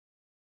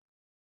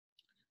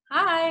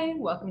Hi,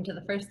 welcome to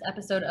the first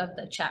episode of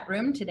the chat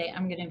room. Today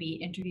I'm going to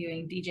be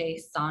interviewing DJ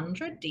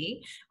Sandra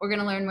Dee. We're going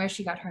to learn where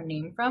she got her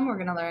name from. We're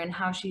going to learn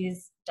how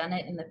she's done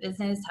it in the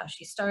business, how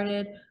she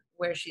started,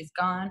 where she's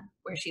gone,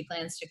 where she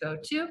plans to go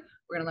to.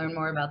 We're going to learn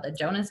more about the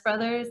Jonas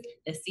Brothers,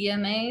 the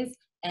CMAs,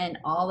 and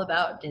all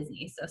about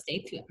Disney. So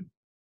stay tuned.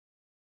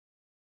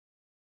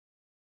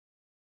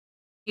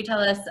 You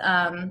tell us,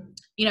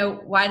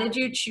 why did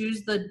you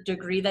choose the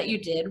degree that you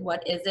did?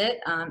 What is it?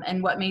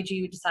 And what made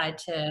you decide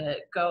to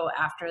go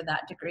after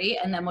that degree?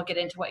 And then we'll get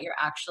into what you're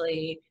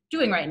actually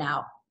doing right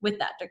now with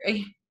that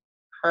degree.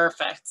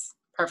 Perfect.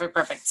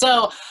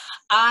 So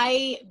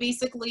I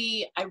didn't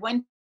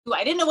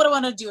know what I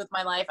wanted to do with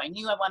my life. I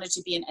knew I wanted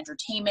to be in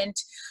entertainment,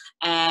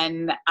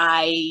 and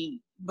I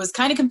was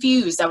kind of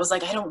confused. I was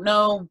like, I don't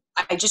know.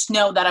 I just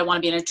know that I want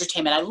to be in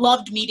entertainment. I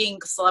loved meeting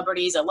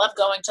celebrities. I loved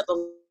going to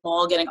the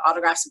mall, getting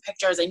autographs and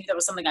pictures. I knew that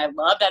was something I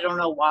loved. I don't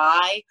know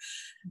why,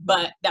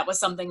 but that was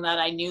something that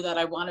I knew that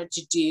I wanted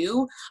to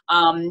do.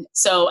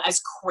 So as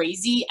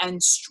crazy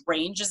and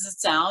strange as it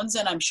sounds,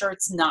 and I'm sure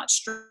it's not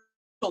strange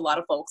to a lot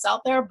of folks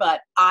out there, but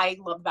I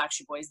love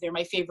Backstreet Boys. They're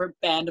my favorite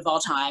band of all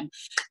time.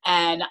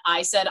 And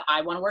I said,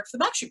 I want to work for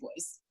the Backstreet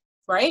Boys,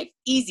 right?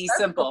 Easy,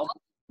 simple.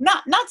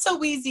 Not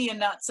so easy and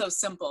not so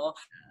simple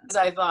as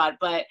I thought,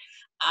 but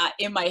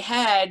in my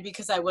head,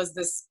 because I was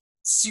this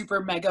super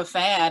mega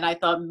fan, I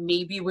thought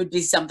maybe it would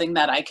be something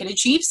that I could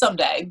achieve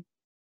someday.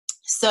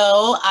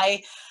 So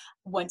I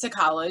went to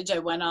college. I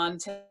went on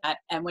to that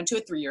and went to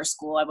a 3-year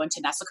school. I went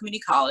to Nassau Community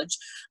College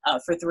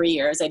for 3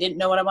 years. I didn't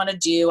know what I want to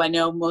do. I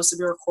know most of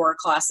your core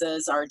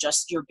classes are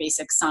just your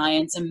basic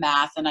science and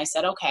math. And I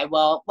said, okay,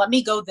 well, let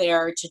me go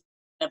there to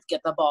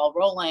get the ball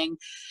rolling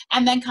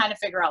and then kind of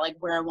figure out like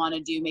where I want to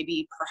do,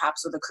 maybe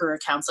perhaps with a career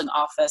counseling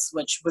office,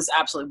 which was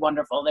absolutely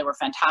wonderful. They were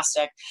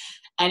fantastic.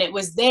 And it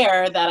was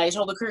there that I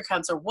told the career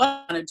counselor what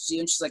I wanted to do.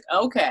 And she's like,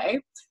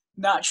 okay,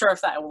 not sure if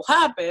that will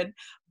happen,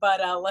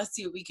 but let's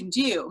see what we can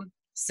do.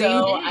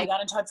 So I got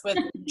in touch with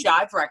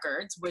Jive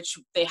Records, which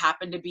they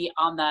happened to be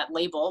on that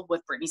label with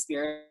Britney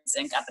Spears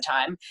Inc. at the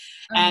time,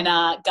 and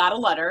got a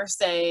letter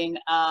saying,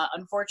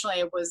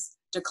 unfortunately, it was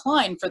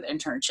declined for the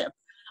internship.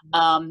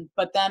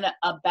 But then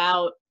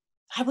about,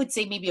 I would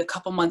say maybe a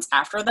couple months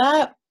after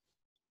that,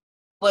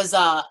 was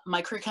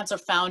my career counselor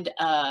found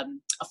a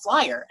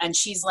flyer, and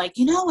she's like,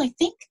 I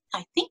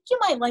think you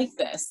might like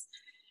this.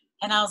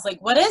 And I was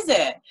like, what is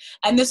it?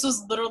 And this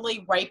was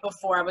literally right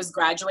before I was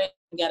graduating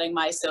and getting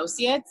my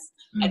associates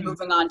and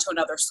moving on to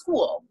another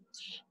school.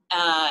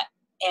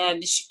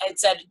 And it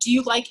said, do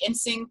you like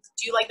NSYNC?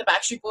 Do you like the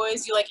Backstreet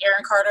Boys? Do you like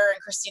Aaron Carter and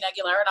Christina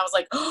Aguilera? And I was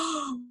like,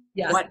 oh,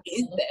 yes. What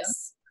is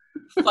this?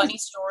 Funny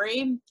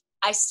story.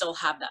 I still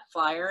have that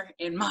flyer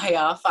in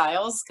my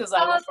files because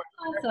I will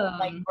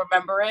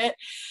remember it.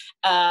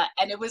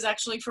 And it was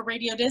actually for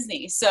Radio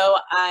Disney. So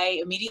I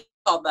immediately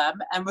called them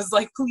and was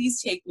like,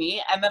 please take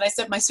me. And then I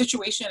said, my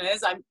situation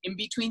is I'm in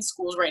between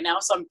schools right now,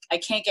 so I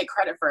can't get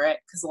credit for it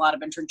because a lot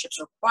of internships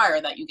require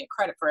that you get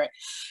credit for it.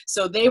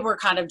 So they were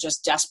kind of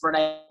just desperate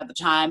at the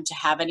time to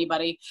have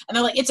anybody. And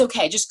they're like, it's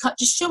okay. Just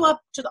show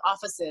up to the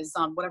offices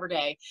on whatever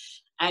day.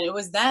 And it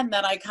was then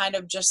that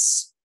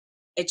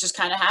it just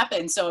kind of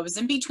happened. So I was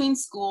in between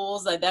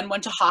schools. I then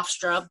went to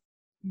Hofstra,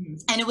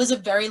 and it was a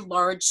very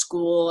large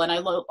school. And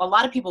a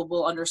lot of people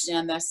will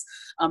understand this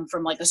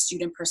from like a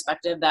student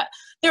perspective, that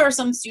there are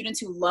some students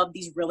who love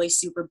these really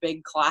super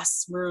big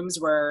classrooms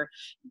where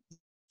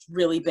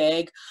really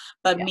big,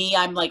 but me,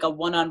 I'm like a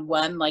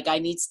one-on-one, like I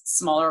need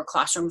smaller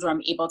classrooms where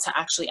I'm able to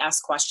actually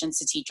ask questions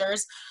to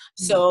teachers.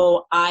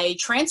 So I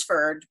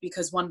transferred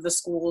because one of the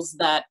schools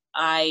that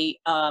I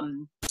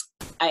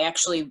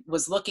actually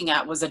was looking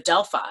at was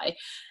Adelphi.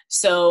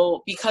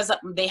 So because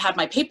they had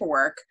my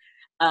paperwork,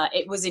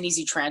 it was an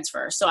easy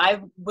transfer. So I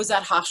was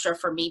at Hofstra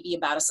for maybe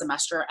about a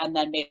semester and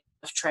then made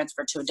a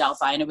transfer to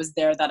Adelphi. And it was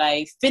there that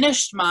I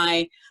finished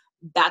my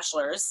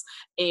bachelor's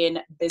in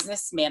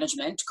business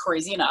management.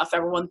 Crazy enough,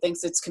 everyone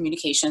thinks it's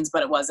communications,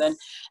 but it wasn't,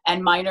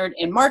 and minored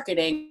in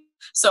marketing.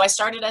 So I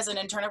started as an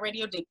intern at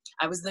Radio Disney.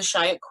 I was the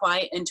shy,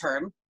 quiet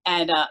intern,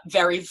 and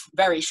very,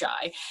 very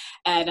shy,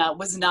 and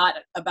was not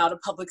about a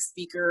public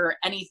speaker or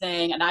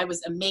anything. And I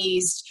was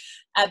amazed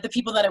at the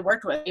people that I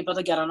worked with, able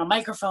to get on a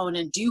microphone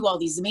and do all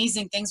these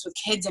amazing things with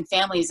kids and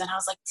families. And I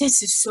was like,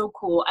 this is so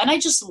cool. And I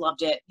just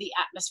loved it. The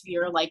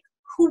atmosphere, like,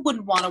 who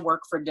wouldn't want to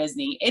work for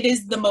Disney? It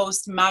is the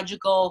most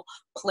magical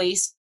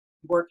place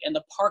to work in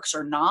the parks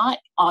or not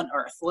on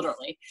earth,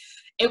 literally.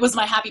 It was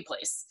my happy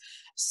place.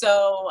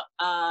 So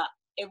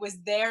it was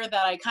there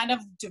that I kind of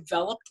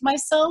developed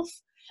myself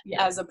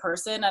as a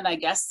person, and I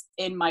guess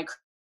in my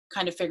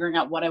kind of figuring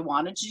out what I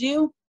wanted to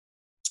do.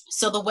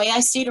 So the way I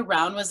stayed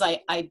around was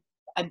I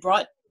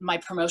brought my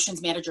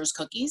promotions manager's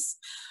cookies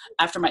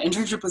after my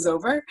internship was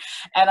over,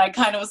 and I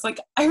kind of was like,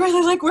 I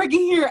really like working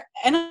here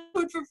and I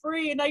do it for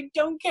free and I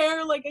don't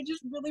care, like I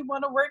just really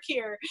want to work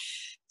here.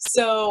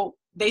 So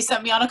they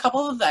sent me on a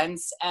couple of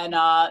events, and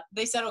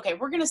they said, okay,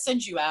 we're going to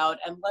send you out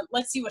and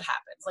let's see what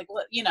happens. Like,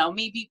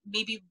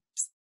 maybe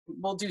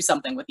we'll do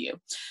something with you.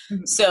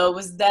 So it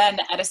was then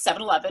at a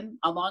 7-Eleven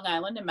on Long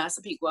Island in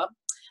Massapequa.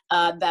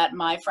 that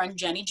my friend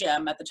Jenny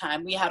Gem at the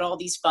time, we had all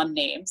these fun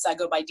names. I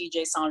go by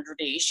DJ Sandra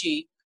Dee,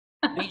 she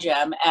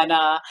Gem, and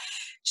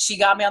she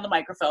got me on the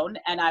microphone,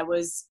 and I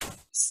was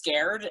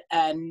scared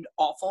and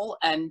awful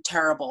and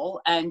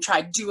terrible and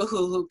tried to do a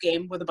hula hoop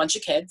game with a bunch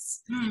of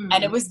kids.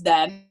 And it was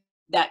then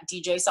that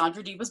DJ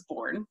Sandra Dee was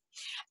born.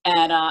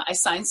 And I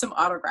signed some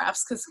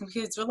autographs because some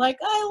kids were like,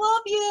 I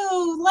love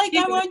you, like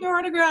I want your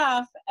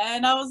autograph.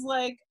 And I was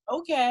like,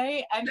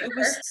 okay. And it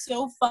was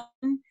so fun.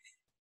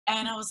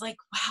 And I was like,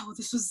 wow,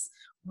 this was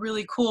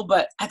really cool.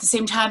 But at the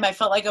same time, I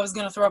felt like I was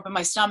going to throw up in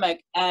my stomach.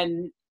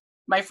 And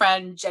my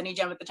friend Jenny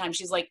Gem at the time,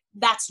 she's like,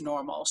 that's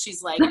normal.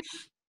 She's like,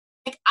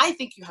 I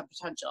think you have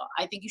potential.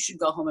 I think you should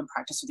go home and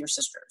practice with your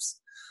sisters.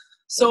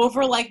 So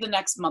over like the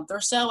next month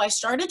or so, I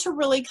started to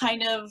really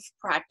kind of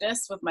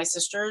practice with my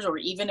sisters, or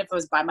even if it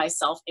was by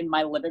myself in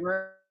my living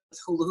room with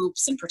hula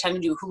hoops and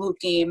pretending to do a hula hoop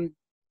game.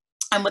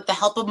 And with the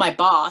help of my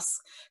boss,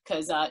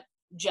 because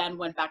Jen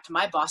went back to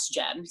my boss,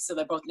 Jen, so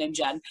they're both named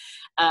Jen,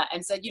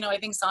 and said, I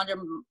think Sandra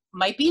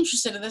might be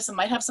interested in this and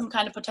might have some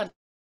kind of potential.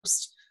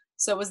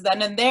 So it was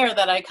then and there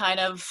that I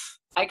kind of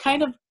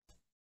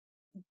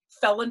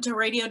fell into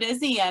Radio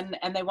Disney, and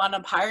they wound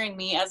up hiring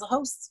me as a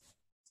host.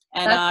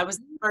 And I was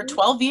for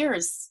 12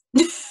 years.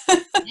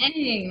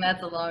 Dang,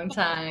 that's a long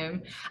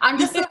time. I'm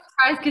just so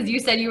surprised because you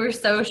said you were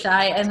so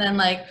shy, and then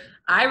like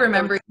I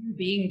remember you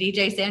being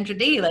DJ Sandra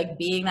Dee, like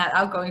being that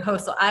outgoing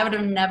host. So I would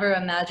have never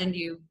imagined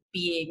you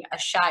being a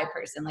shy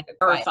person, like a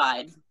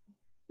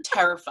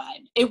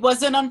terrified. It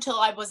wasn't until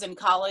I was in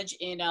college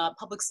in a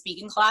public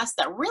speaking class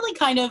that really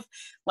kind of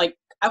like,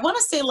 I want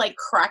to say like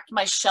cracked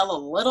my shell a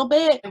little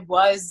bit.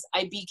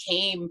 I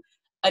became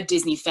a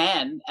Disney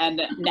fan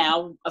and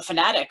now a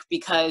fanatic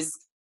because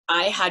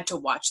I had to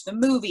watch the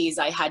movies.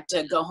 I had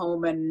to go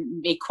home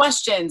and make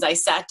questions. I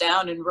sat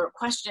down and wrote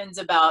questions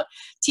about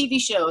TV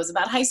shows,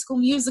 about High School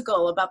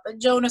Musical, about the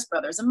Jonas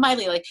Brothers and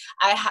Miley. Like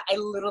I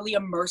literally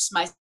immersed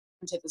myself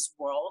into this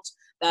world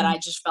that I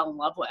just fell in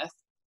love with.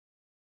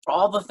 For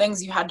all the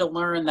things you had to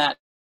learn that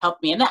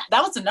helped me. And that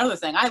was another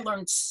thing. I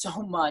learned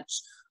so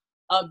much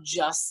of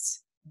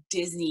just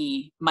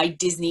Disney, my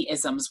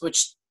Disney-isms,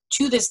 which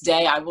to this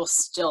day I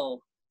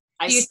still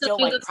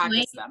like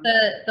practice them.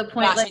 The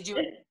point. Gosh, I do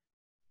it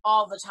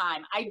all the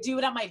time. I do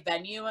it at my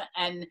venue,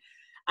 and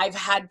I've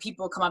had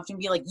people come up to me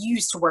and be like, you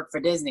used to work for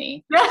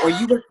Disney, or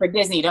you work for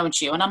Disney, don't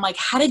you? And I'm like,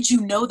 how did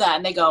you know that?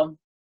 And they go,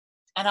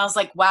 and I was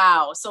like,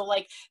 wow. So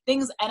like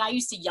things, and I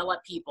used to yell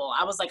at people.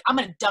 I was like, I'm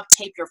going to duct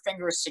tape your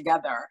fingers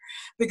together,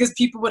 because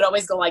people would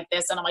always go like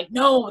this. And I'm like,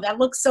 no, that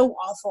looks so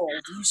awful.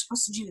 You're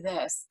supposed to do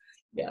this.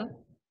 Yeah.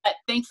 But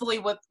thankfully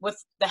with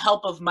the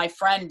help of my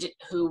friend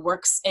who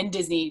works in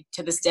Disney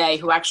to this day,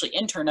 who actually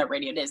interned at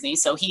Radio Disney.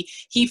 So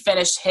he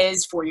finished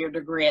his 4-year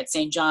degree at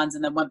St. John's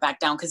and then went back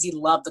down because he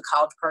loved the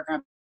college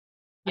program.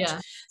 Yeah.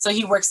 So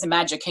he works in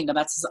Magic Kingdom.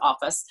 That's his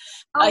office.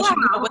 Oh,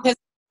 wow.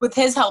 With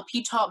his help,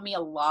 he taught me a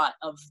lot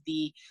of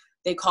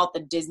they call it the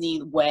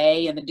Disney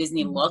way and the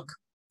Disney look.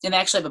 And they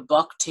actually have a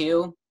book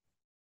too.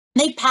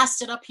 They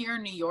passed it up here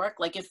in New York.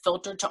 Like it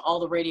filtered to all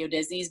the Radio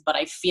Disneys, but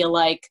I feel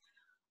like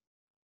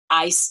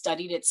I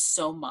studied it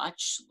so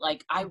much.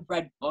 Like I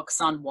read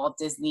books on Walt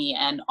Disney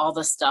and all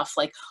the stuff,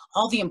 like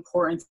all the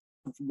importance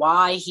of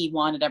why he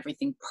wanted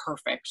everything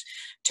perfect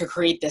to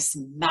create this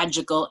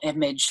magical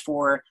image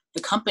for the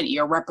company.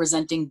 You're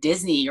representing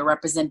Disney, you're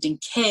representing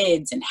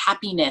kids and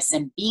happiness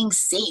and being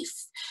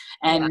safe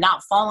and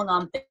not falling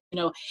on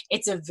things.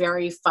 It's a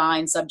very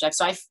fine subject.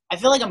 So I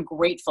feel like I'm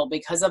grateful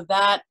because of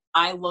that.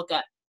 I look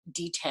at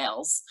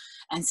details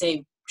and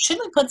say,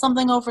 shouldn't we put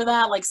something over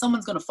that? Like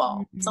someone's going to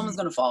fall. Someone's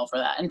going to fall for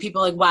that. And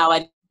people are like, wow, I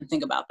didn't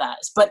think about that.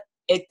 But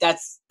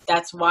that's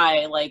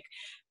why like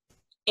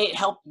it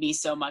helped me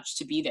so much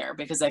to be there,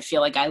 because I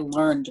feel like I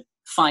learned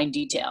fine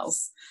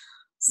details.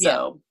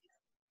 So,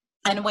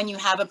 and when you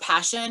have a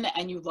passion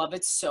and you love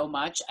it so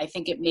much, I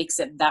think it makes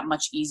it that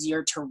much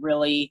easier to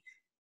really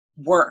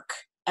work,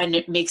 and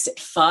it makes it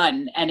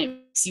fun, and it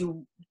makes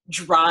you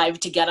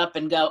drive to get up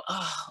and go,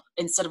 oh,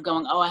 instead of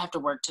going, oh, I have to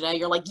work today.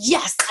 You're like,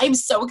 yes, I'm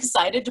so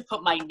excited to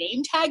put my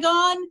name tag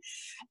on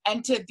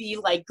and to be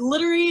like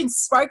glittery and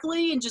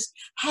sparkly and just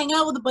hang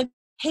out with a bunch of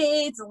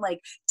kids and like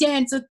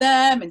dance with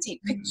them and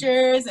take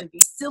pictures and be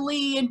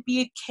silly and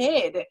be a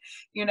kid.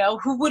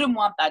 Who wouldn't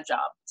want that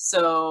job?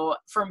 So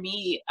for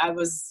me, I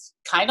was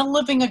kind of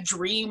living a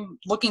dream.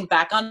 Looking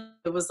back on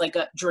it, was like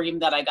a dream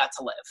that I got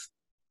to live,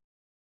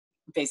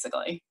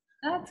 basically.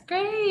 That's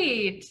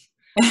great.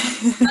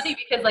 It's funny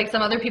because like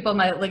some other people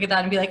might look at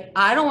that and be like,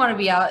 I don't want to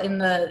be out in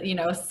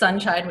the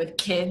sunshine with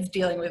kids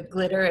dealing with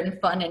glitter and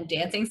fun and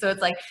dancing. So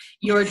it's like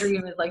your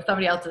dream is like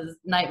somebody else's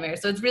nightmare.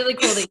 So it's really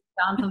cool that you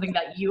found something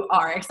that you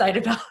are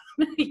excited about.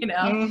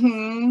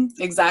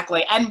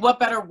 Exactly. And what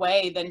better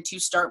way than to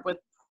start with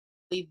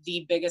the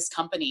biggest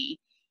company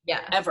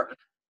ever?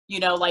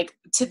 Like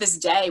to this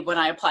day when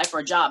I apply for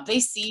a job, they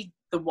see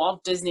the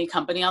Walt Disney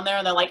Company on there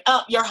and they're like,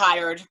 oh, you're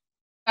hired.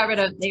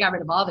 They got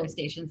rid of all their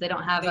stations. They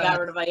don't have. They got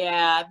rid of it.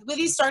 Yeah, but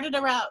he started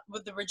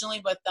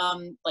originally with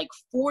like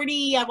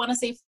 40, I want to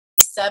say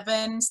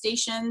 7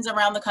 stations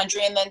around the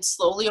country. And then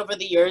slowly over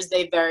the years,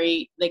 they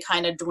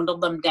kind of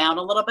dwindled them down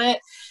a little bit.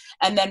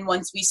 And then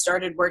once we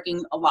started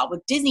working a lot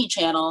with Disney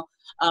Channel,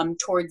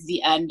 towards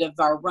the end of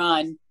our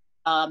run,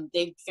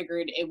 they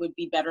figured it would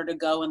be better to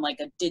go in like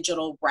a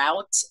digital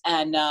route.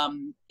 And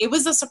it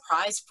was a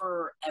surprise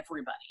for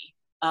everybody.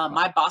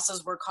 My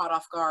bosses were caught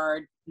off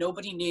guard.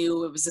 Nobody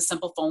knew. It was a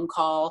simple phone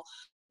call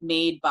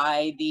made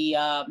by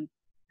the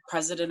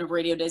president of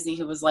Radio Disney,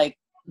 who was like,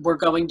 we're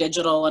going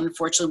digital.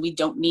 Unfortunately, we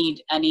don't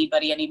need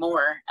anybody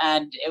anymore.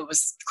 And it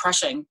was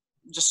crushing,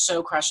 just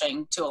so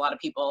crushing to a lot of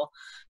people.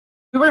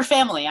 We were a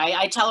family.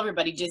 I tell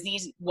everybody, Disney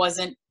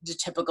wasn't the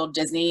typical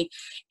Disney.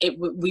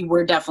 We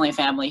were definitely a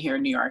family here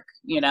in New York,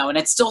 you know, and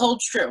it still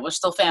holds true. We're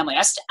still family.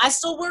 I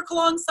still work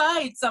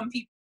alongside some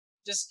people,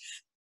 just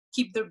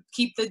keep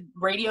the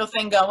radio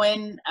thing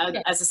going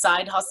as a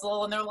side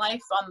hustle in their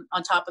life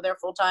on top of their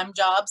full-time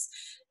jobs.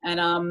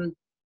 And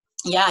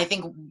yeah, I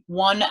think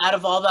one out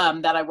of all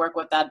them that I work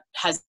with that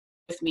has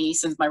with me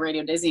since my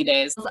Radio Disney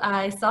days.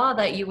 I saw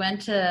that you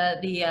went to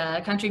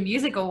the Country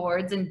Music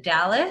Awards in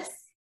Dallas.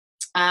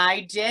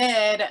 I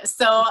did.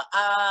 So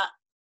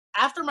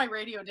after my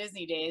Radio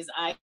Disney days,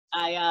 I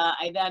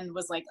then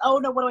was like, oh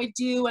no, what do I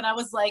do? And I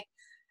was like,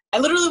 I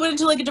literally went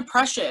into like a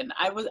depression.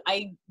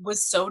 I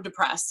was so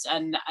depressed,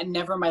 and I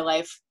never in my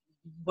life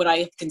would I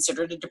have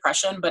considered a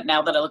depression. But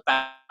now that I look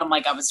back, I'm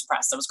like, I was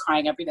depressed. I was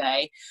crying every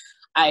day.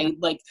 I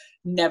like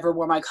never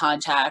wore my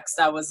contacts.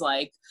 I was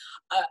like,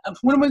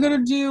 what am I going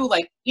to do?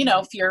 Like, you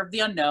know, fear of the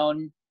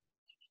unknown.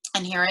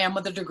 And here I am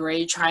with a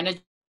degree trying to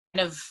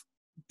kind of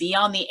be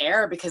on the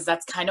air, because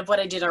that's kind of what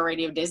I did on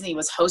Radio Disney,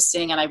 was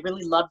hosting, and I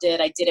really loved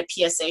it. I did a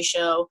PSA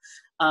show,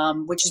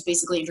 which is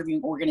basically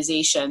interviewing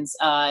organizations.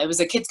 It was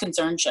a kids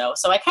concern show.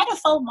 So I kind of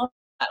fell in love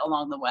with that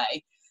along the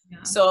way.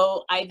 Yeah.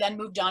 So I then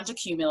moved on to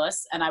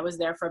Cumulus, and I was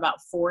there for about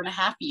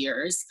 4.5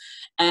 years.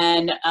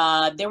 And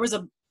there was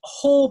a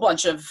whole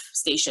bunch of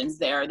stations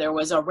there. There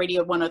was a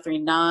Radio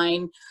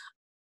 103.9,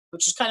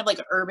 which is kind of like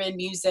urban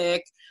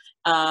music.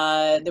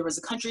 There was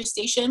a country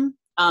station,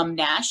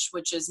 Nash,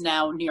 which is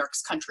now New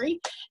York's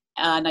Country,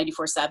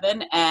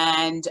 94.7,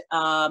 and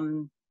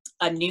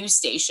a news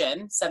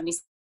station, 70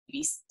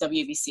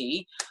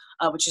 WBC,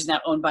 which is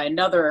now owned by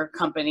another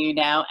company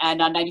now,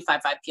 and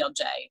 95.5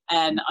 PLJ.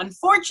 And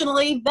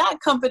unfortunately, that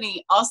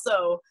company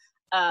also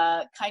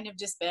kind of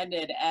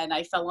disbanded, and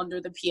I fell under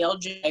the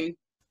PLJ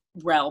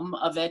realm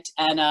of it.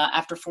 And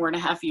after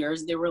 4.5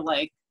 years, they were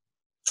like,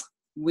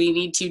 we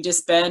need to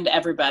disband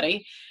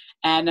everybody.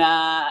 And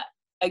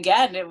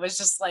again, it was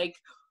just like,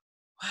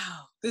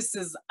 wow, this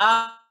is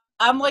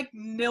I'm like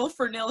nil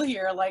for nil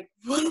here. Like,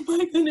 what am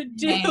I gonna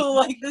do?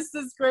 Like, this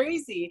is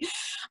crazy. Yeah.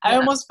 I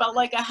almost felt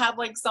like I had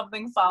like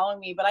something following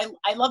me, but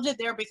I loved it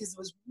there because it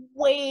was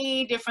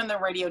way different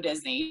than Radio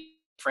Disney,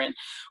 different.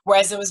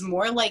 Whereas it was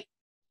more like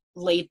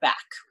laid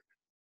back.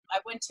 I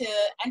went to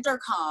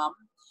Entercom,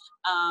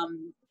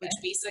 which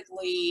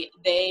basically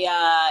they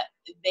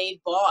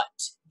bought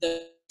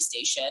the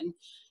station,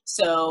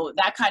 so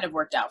that kind of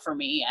worked out for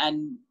me.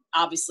 And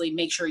obviously,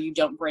 make sure you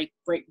don't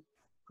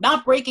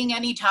not breaking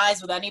any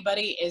ties with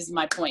anybody is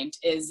my point,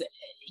 is,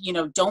 you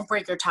know, don't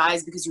break your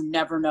ties, because you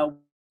never know where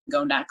to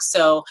go next.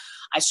 So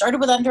I started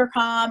with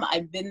Entercom.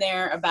 I've been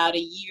there about a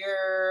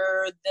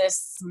year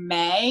this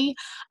May,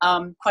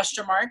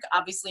 question mark.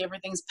 Obviously,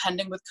 everything's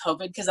pending with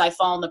COVID, because I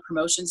fall in the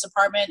promotions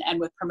department, and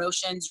with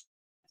promotions,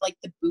 like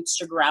the boots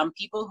to ground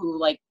people who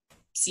like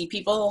see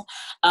people.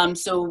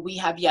 So we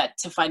have yet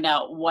to find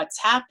out what's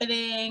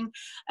happening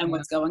and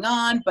what's going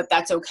on, but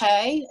that's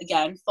okay.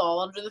 Again, fall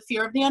under the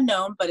fear of the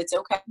unknown, but it's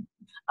okay,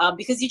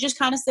 because you just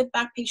kind of sit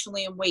back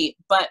patiently and wait.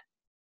 But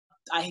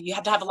you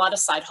have to have a lot of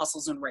side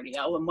hustles in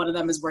radio, and one of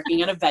them is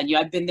working at a venue.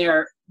 I've been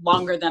there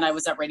longer than I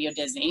was at Radio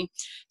Disney.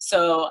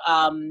 So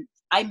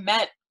I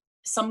met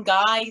some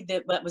guy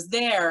that was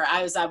there.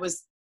 I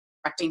was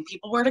directing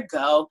people where to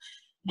go,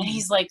 and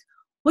he's like,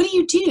 what do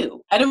you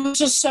do? And it was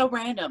just so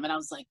random. And I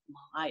was like,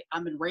 well,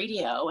 I'm in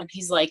radio. And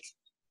he's like,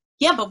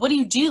 yeah, but what do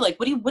you do? Like,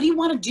 what do you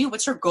want to do?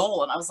 What's your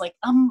goal? And I was like,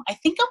 I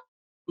think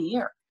I'm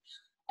here.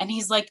 And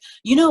he's like,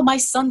 you know, my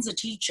son's a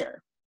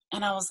teacher.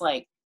 And I was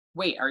like,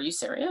 wait, are you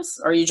serious?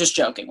 Or are you just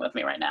joking with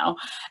me right now?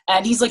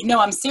 And he's like, no,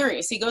 I'm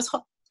serious. He goes,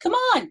 come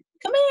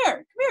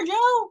here,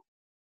 Joe.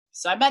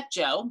 So I met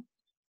Joe,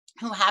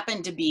 who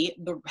happened to be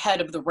the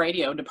head of the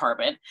radio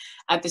department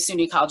at the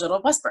SUNY College at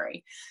Old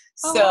Westbury.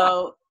 Oh, so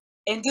wow.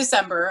 In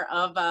December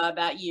of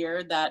that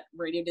year that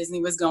Radio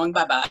Disney was going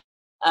bye-bye,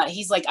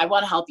 he's like, I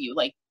want to help you.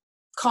 Like,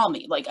 call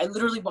me. Like, I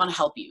literally want to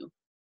help you.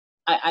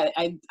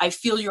 I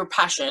feel your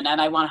passion, and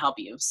I want to help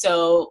you.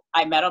 So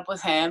I met up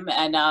with him,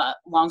 and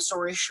long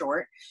story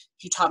short,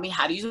 he taught me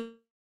how to use a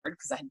board,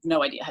 because I had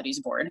no idea how to use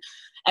a board,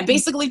 and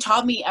basically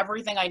taught me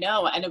everything I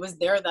know. And it was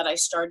there that I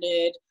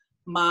started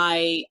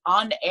my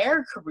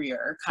on-air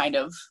career, kind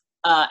of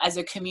as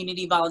a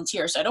community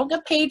volunteer. So I don't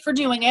get paid for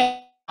doing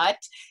it, but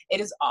it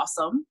is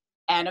awesome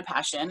and a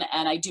passion,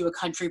 and I do a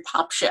country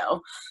pop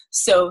show.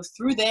 So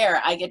through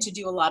there, I get to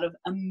do a lot of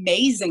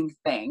amazing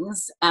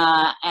things,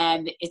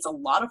 and it's a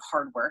lot of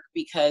hard work,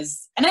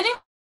 because, and I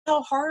didn't know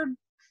how hard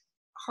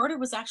harder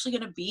was actually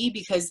going to be,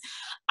 because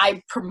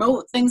I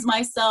promote things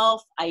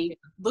myself. I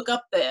look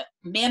up the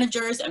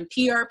managers and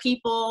PR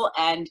people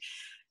and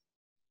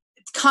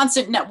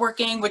constant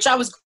networking, which I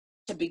was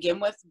to begin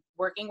with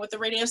working with the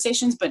radio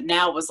stations, but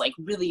now is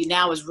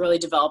really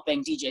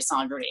developing DJ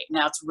Sandra Dee.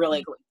 Now it's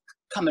really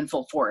coming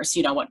full force,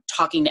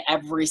 talking to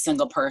every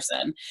single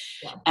person.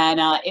 Yeah. And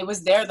it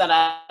was there that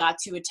I got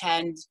to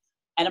attend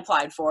and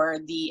applied for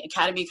the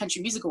Academy of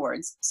Country Music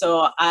Awards.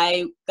 So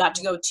I got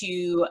to go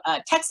to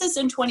Texas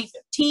in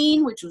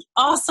 2015, which was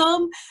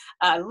awesome.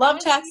 I love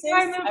Texas.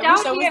 I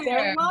wish I was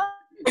there more.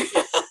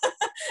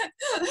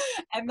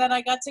 And then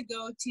I got to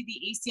go to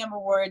the ACM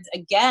Awards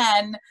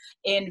again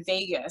in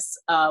Vegas,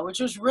 which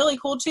was really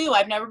cool too.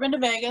 I've never been to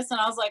Vegas, and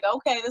I was like,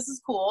 okay, this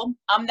is cool.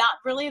 I'm not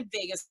really a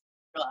Vegas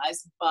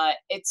realized, but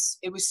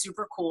it was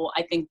super cool.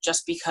 I think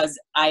just because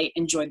I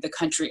enjoyed the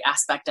country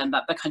aspect and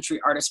that the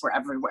country artists were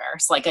everywhere.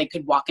 It's like I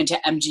could walk into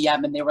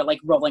MGM and they were like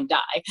rolling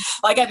die.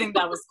 Like, I think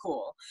that was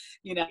cool,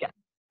 Yeah.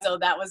 So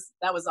that was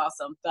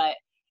awesome. But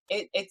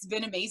it's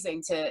been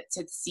amazing to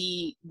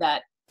see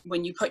that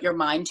when you put your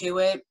mind to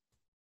it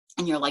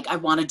and you're like, I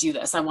want to do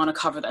this, I want to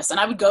cover this. And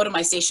I would go to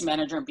my station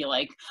manager and be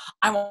like,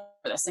 I want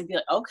this, and be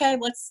like, okay,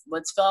 let's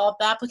fill out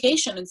the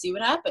application and see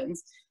what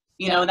happens.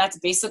 And that's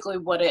basically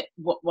what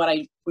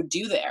I would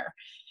do there.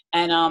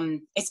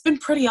 And it's been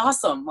pretty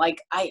awesome.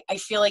 Like, I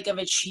feel like I've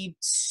achieved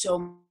so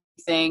many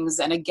things.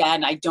 And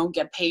again, I don't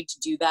get paid to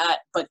do that,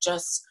 but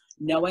just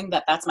knowing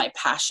that that's my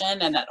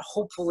passion and that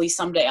hopefully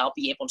someday I'll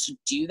be able to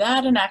do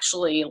that and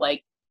actually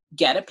like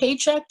get a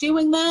paycheck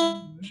doing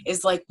that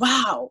is like,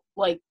 wow,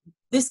 like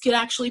this could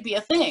actually be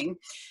a thing.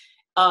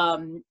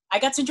 I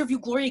got to interview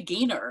Gloria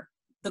Gaynor,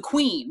 the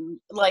Queen.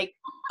 Like,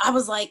 I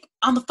was like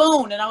on the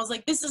phone and I was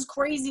like, this is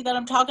crazy that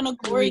I'm talking to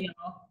Gloria.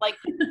 Like,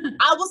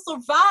 I will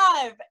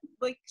survive.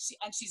 Like,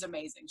 she's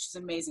amazing. She's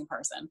an amazing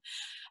person.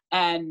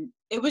 And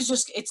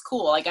it's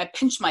cool. Like, I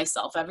pinch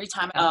myself every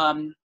time.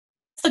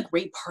 The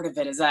great part of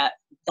it is that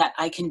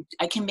I can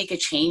make a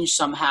change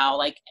somehow.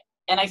 Like,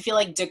 and I feel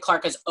like Dick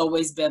Clark has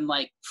always been,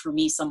 like, for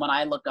me, someone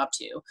I look up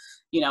to.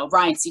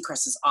 Ryan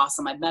Seacrest is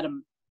awesome. I've met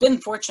him, been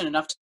fortunate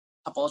enough to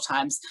couple of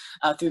times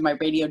through my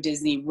Radio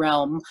Disney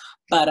realm,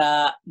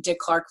 but Dick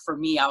Clark, for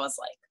me, I was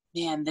like,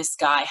 man, this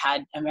guy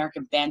had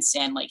American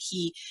Bandstand. Like,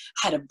 he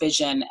had a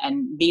vision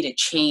and made a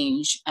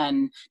change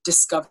and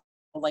discovered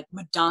like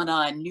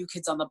Madonna and New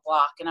Kids on the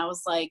Block, and I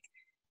was like,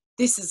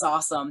 this is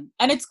awesome.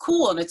 And it's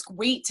cool and it's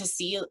great to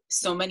see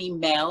so many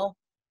male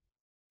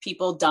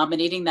people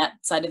dominating that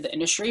side of the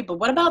industry, but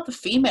what about the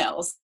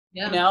females?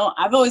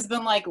 I've always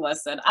been like,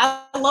 listen,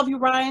 I love you,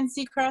 Ryan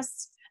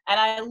Seacrest. And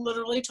I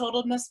literally told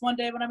him this one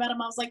day when I met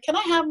him. I was like, can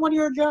I have one of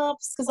your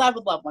jobs? Because I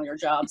would love one of your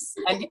jobs.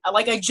 And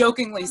I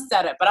jokingly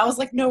said it, but I was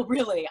like, no,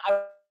 really,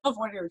 I love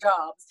one of your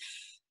jobs.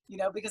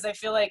 Because I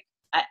feel like,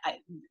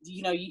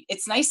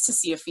 it's nice to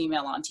see a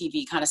female on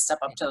TV kind of step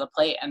up to the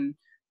plate and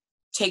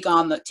take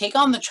on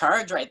the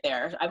charge right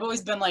there. I've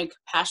always been like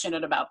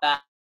passionate about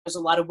that. There's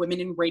a lot of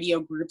women in radio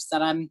groups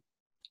that I'm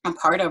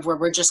part of where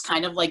we're just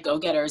kind of like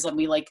go-getters and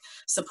we like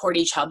support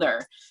each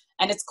other.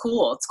 And it's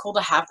cool. It's cool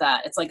to have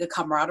that. It's like a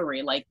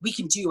camaraderie. Like, we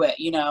can do it,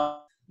 and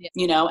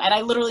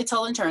I literally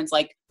tell interns,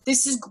 like,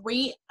 this is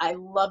great. I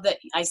love that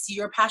I see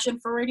your passion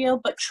for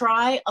radio, but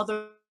try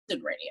other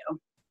than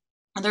radio.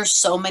 And there's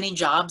so many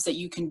jobs that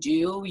you can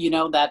do,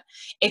 that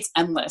it's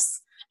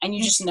endless and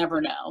you just never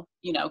know,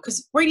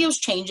 because radio's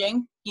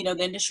changing, the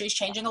industry's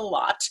changing a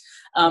lot,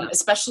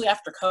 especially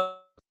after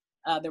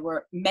COVID. There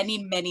were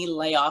many, many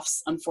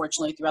layoffs,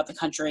 unfortunately, throughout the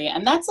country.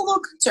 And that's a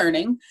little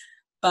concerning.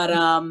 But,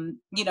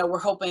 we're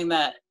hoping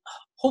that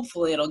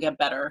hopefully it'll get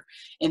better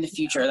in the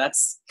future.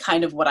 That's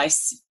kind of what I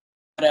see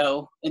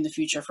in the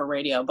future for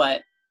radio.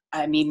 But,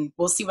 I mean,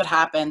 we'll see what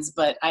happens.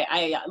 But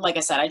I like I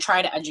said, I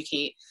try to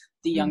educate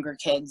the younger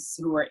kids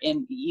who are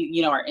in,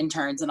 our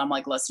interns. And I'm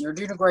like, listen, you're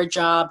doing a great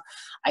job.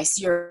 I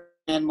see you're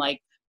in,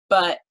 like,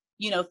 but,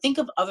 think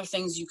of other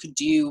things you could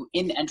do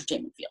in the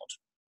entertainment field.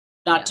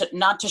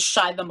 Not to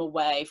shy them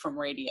away from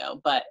radio,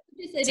 but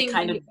to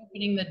kind of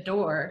opening the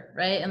door,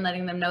 right, and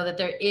letting them know that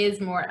there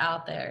is more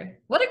out there.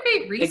 What a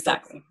great resource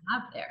to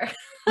have there.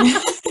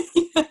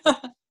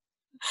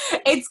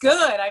 It's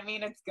good. I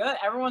mean, it's good.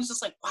 Everyone's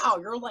just like, wow,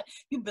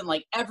 you've been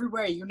like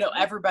everywhere,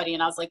 everybody,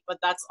 and I was like, but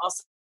that's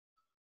also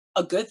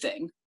a good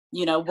thing.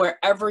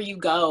 Wherever you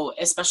go,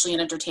 especially in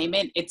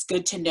entertainment, it's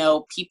good to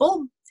know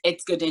people.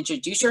 It's good to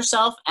introduce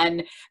yourself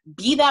and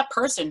be that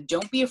person.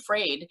 Don't be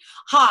afraid.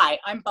 Hi,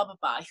 I'm blah, blah,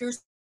 blah.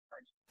 Here's,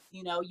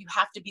 you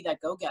have to be that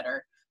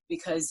go-getter,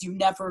 because you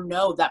never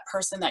know that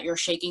person that you're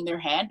shaking their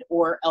hand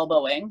or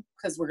elbowing,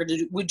 because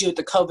we do it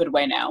the COVID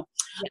way now.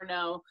 You never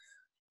know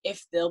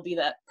if they'll be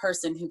that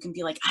person who can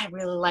be like, I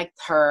really liked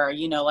her,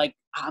 like,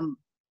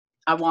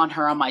 I want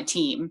her on my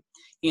team.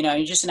 You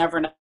just never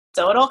know.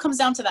 So it all comes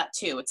down to that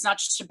too. It's not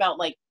just about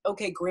like,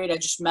 okay, great, I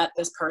just met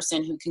this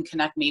person who can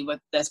connect me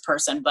with this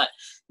person, but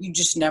you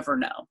just never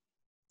know.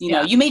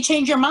 You may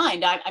change your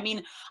mind. I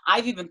mean,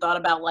 I've even thought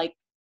about like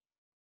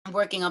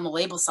working on the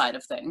label side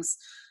of things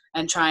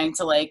and trying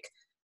to like,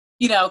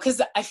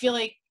 because I feel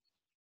like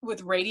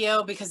with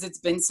radio, because it's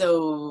been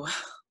so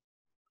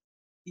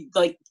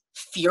like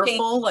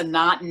fearful and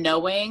not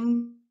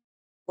knowing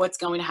what's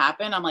going to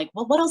happen, I'm like,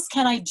 well, what else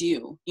can I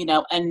do? You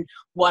know, and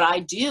what I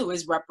do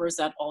is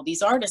represent all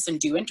these artists and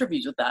do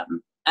interviews with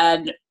them.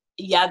 And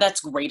yeah,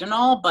 that's great and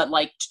all, but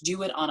like to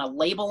do it on a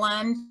label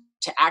end,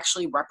 to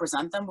actually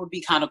represent them would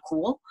be kind of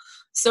cool.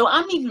 So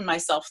I'm even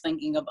myself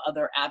thinking of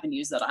other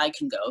avenues that I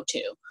can go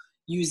to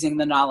using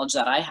the knowledge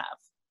that I have.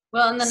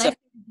 Well, and the nice thing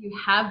is you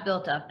have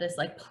built up this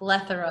like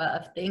plethora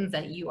of things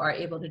that you are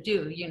able to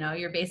do. You know,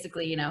 you're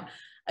basically, you know,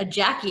 a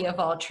Jackie of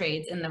all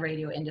trades in the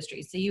radio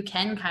industry. So you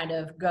can kind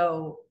of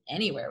go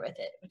anywhere with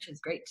it, which is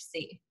great to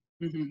see.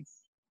 Mm-hmm.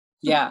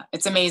 Yeah,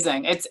 it's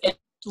amazing. It's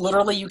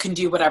literally, you can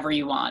do whatever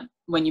you want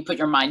when you put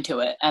your mind to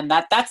it. And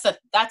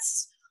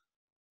that's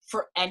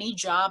for any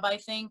job, I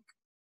think,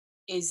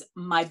 is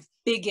my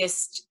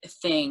biggest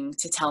thing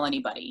to tell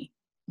anybody.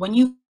 When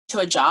you to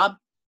a job,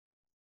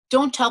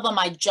 don't tell them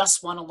I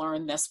just want to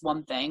learn this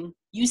one thing.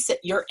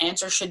 Your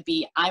answer should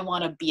be, I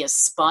want to be a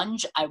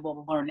sponge. I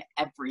will learn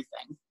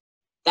everything.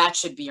 That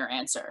should be your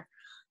answer.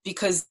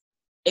 Because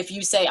if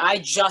you say, I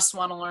just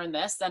want to learn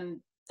this,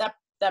 then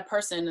that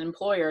person,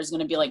 employer, is going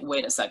to be like,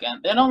 wait a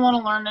second, they don't want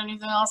to learn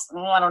anything else.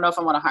 Oh, I don't know if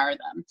I want to hire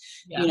them.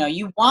 Yeah.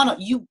 You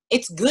know,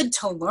 it's good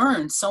to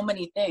learn so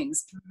many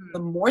things. Mm-hmm. The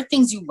more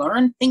things you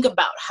learn, think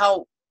about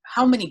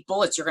how many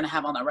bullets you're going to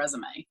have on that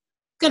resume.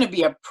 It's going to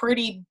be a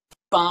pretty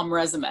bomb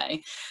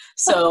resume.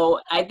 So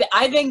I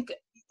think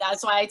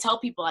that's why I tell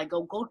people, I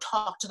go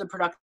talk to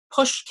the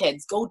push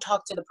kids, go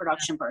talk to the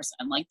production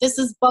person. Like, this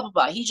is blah, blah,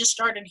 blah. He just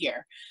started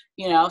here.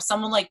 You know,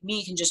 someone like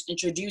me can just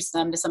introduce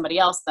them to somebody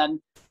else.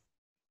 Then,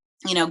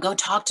 you know, go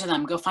talk to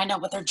them, go find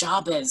out what their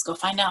job is, go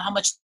find out how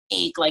much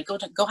they take, like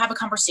go have a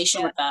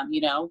conversation with them,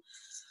 you know,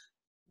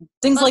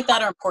 things like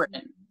that are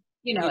important.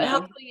 You know, it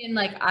helps me in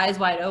like eyes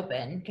wide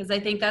open, because I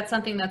think that's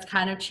something that's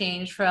kind of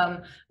changed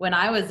from when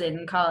I was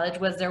in college,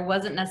 was there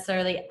wasn't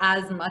necessarily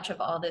as much of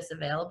all this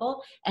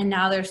available. And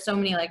now there's so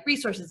many like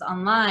resources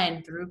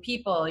online through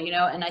people, you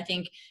know, and I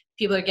think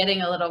people are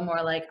getting a little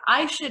more like,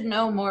 I should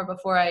know more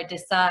before I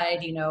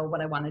decide, you know,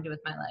 what I want to do with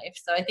my life.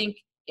 So I think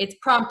it's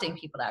prompting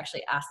people to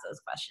actually ask those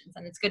questions.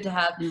 And it's good to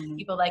have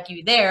people like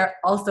you there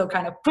also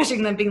kind of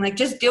pushing them, being like,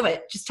 just do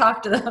it, just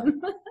talk to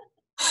them.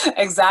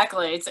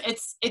 Exactly.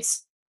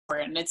 It's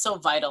important. It's so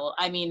vital.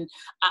 I mean,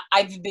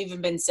 I've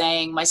even been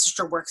saying, my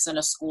sister works in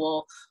a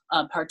school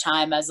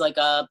part-time as like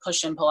a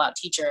push and pull out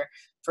teacher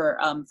for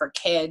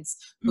kids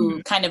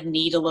who kind of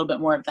need a little bit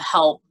more of the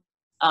help.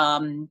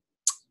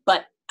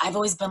 But I've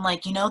always been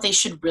like, you know, they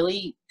should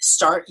really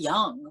start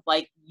young.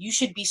 Like, you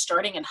should be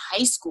starting in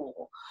high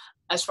school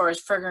as far as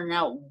figuring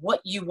out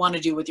what you want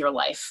to do with your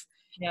life.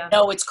 Yeah.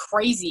 No, it's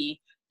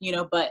crazy, you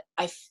know, but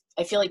I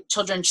feel like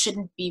children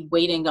shouldn't be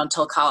waiting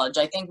until college.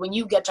 I think when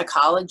you get to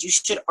college, you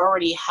should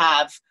already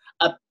have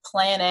a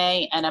plan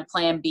A and a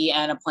plan B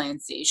and a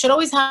plan C. You should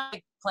always have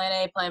plan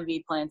A, plan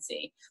B, plan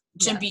C.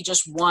 It shouldn't be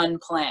just one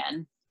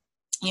plan.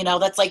 You know,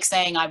 that's like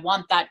saying, I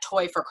want that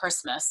toy for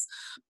Christmas,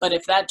 but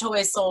if that toy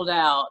is sold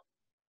out,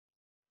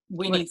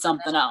 we need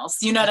something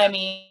else. You know what I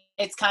mean?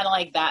 It's kind of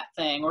like that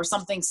thing, or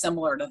something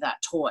similar to that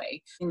toy. I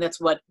think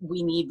that's what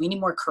we need. We need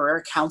more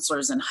career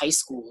counselors in high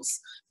schools.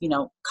 You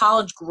know,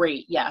 college,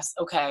 great, yes,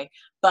 okay,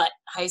 but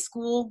high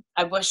school,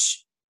 I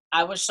wish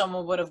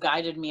someone would have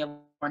guided me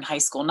more in high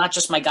school, not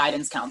just my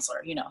guidance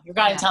counselor. You know, your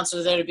guidance counselor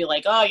is there to be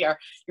like, oh, you're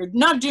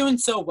not doing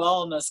so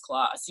well in this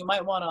class, you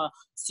might want to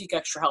seek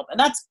extra help, and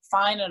that's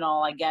fine and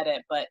all. I get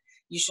it, but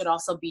you should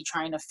also be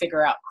trying to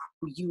figure out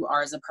who you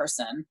are as a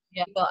person.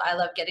 Yeah, well, I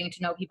love getting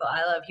to know people.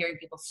 I love hearing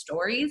people's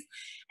stories.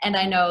 And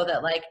I know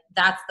that like,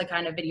 that's the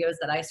kind of videos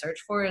that I search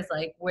for, is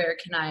like, where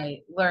can I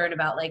learn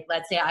about, like,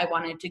 let's say I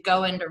wanted to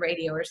go into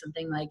radio or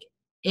something, like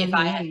if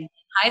I had in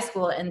high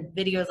school and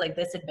videos like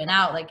this had been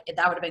out, like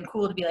that would have been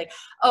cool to be like,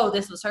 oh,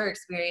 this was her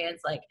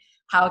experience. Like,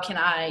 how can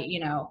I,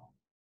 you know,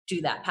 do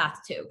that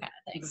path too, kind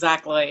of thing.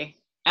 Exactly.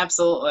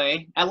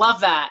 Absolutely. I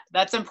love that.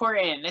 That's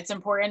important. It's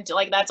important to,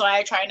 like, that's why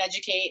I try and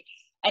educate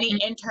any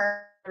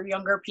intern or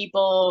younger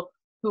people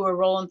who are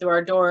rolling through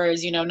our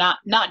doors, you know,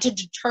 not to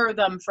deter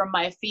them from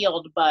my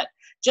field, but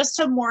just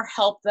to more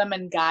help them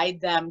and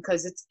guide them.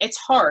 Because it's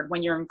hard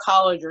when you're in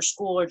college or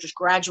school or just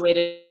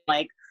graduated,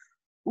 like,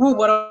 ooh,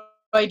 what do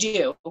I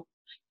do?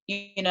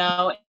 You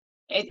know,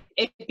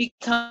 it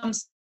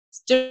becomes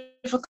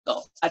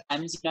difficult at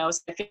times, you know.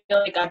 So I feel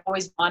like I've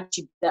always wanted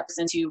to be that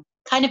person to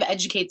kind of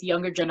educate the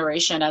younger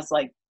generation, as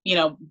like, you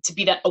know, to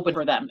be that open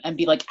for them and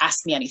be like,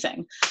 ask me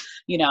anything,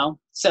 you know.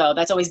 So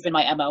that's always been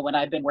my MO when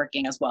I've been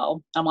working as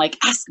well. I'm like,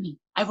 ask me,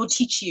 I will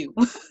teach you.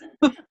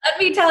 Let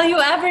me tell you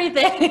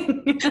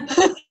everything.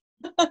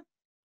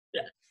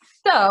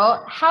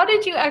 So how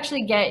did you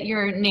actually get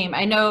your name?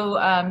 I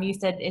know you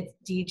said it's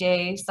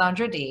DJ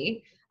Sandra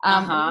Dee.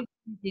 Did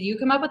you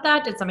come up with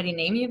that? Did somebody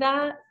name you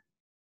that?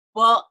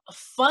 Well,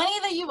 funny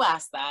that you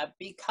asked that,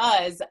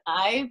 because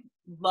I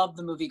love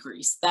the movie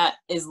Grease. That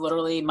is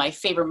literally my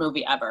favorite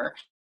movie ever.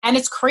 And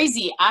it's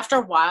crazy. After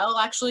a while,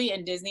 actually,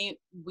 in Disney,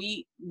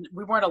 we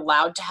weren't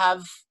allowed to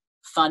have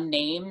fun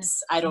names.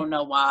 I don't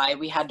know why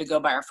we had to go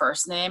by our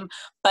first name,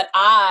 but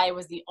I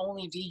was the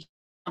only DJ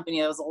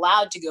company that was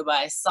allowed to go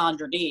by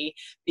Sandra Dee,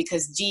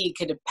 because D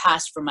could have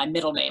passed for my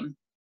middle name.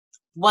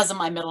 Wasn't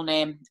my middle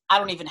name. I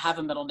don't even have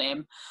a middle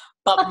name,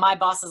 but my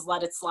bosses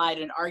let it slide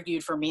and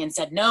argued for me and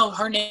said, no,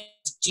 her name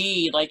is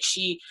D. Like,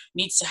 she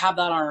needs to have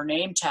that on her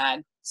name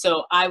tag.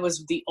 So I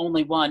was the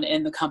only one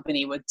in the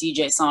company with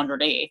DJ Sandra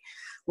Dee,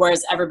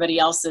 whereas everybody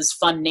else's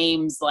fun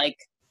names, like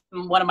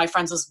one of my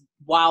friends was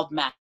Wild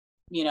Matt,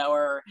 you know,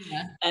 or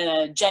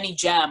Jenny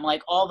Gem,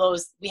 like all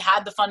those. We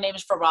had the fun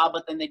names for a while,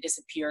 but then they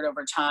disappeared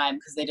over time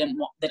because they didn't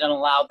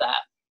allow that.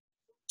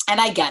 And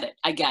I get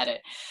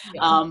it.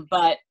 Yeah.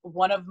 But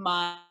one of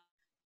my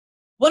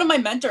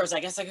mentors, I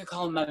guess I could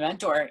call him my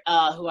mentor,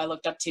 who I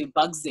looked up to,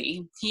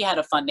 Bugsy, he had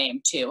a fun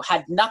name too.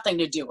 Had nothing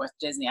to do with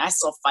Disney. I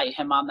still fight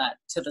him on that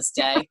to this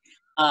day.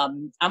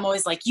 I'm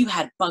always like, you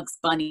had Bugs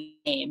Bunny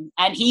name.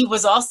 And he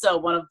was also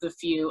one of the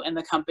few in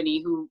the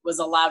company who was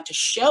allowed to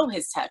show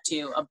his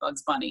tattoo of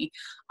Bugs Bunny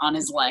on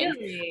his leg.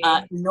 Really?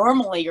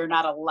 Normally, you're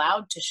not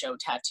allowed to show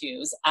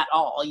tattoos at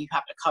all. You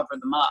have to cover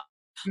them up.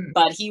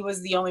 But he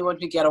was the only one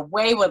who get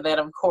away with it,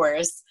 of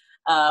course,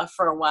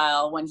 for a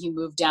while when he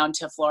moved down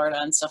to Florida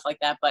and stuff like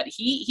that. But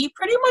he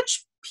pretty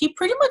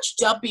much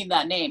dubbed me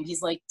that name.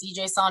 He's like,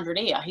 DJ Sandra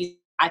Dee.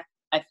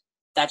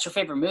 That's your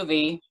favorite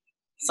movie,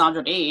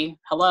 Sandra Dee.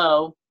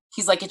 Hello.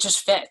 He's like, it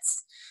just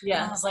fits.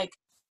 Yeah. And I was like,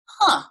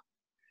 huh.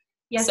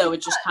 Yeah. So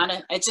it just kind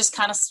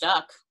of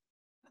stuck.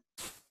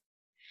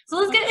 So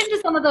let's get into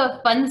some of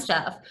the fun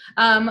stuff.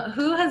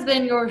 Who has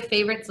been your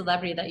favorite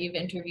celebrity that you've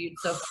interviewed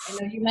so far? I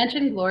know you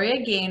mentioned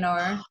Gloria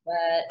Gaynor,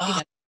 but you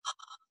know.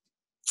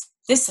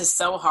 This is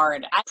so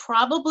hard.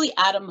 Probably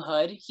Adam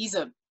Hood. He's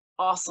an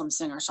awesome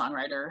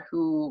singer-songwriter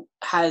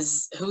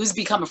who's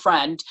become a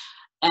friend,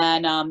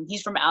 and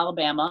he's from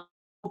Alabama,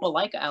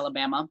 Opelika,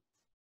 Alabama.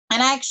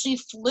 And I actually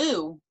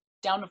flew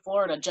down to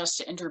Florida just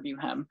to interview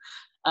him.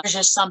 There's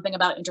just something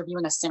about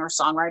interviewing a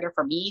singer-songwriter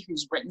for me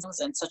who's written songs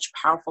and such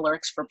powerful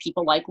lyrics for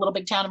people like Little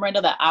Big Town and Miranda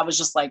that I was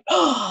just like,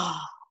 oh,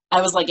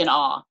 I was like in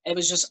awe. It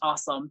was just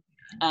awesome.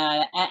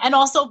 And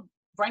also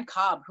Brent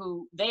Cobb,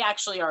 who they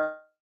actually are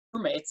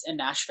roommates in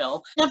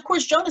Nashville. And of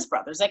course, Jonas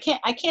Brothers. I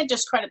can't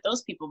discredit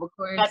those people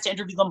because I got to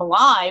interview them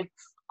live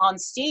on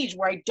stage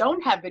where I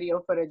don't have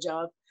video footage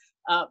of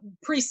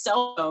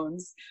pre-cell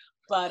phones.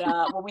 But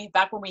when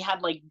we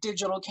had like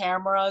digital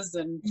cameras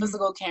and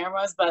physical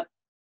cameras, but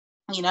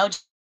you know,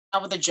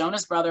 with the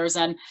Jonas Brothers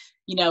and,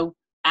 you know,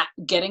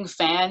 getting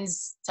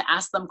fans to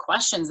ask them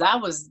questions,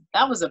 that was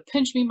a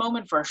pinch me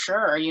moment for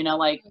sure. You know,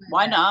 like,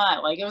 why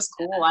not? Like, it was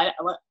cool.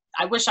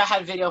 I wish I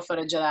had video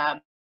footage of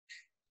that.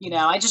 You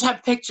know, I just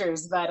have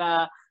pictures,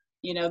 but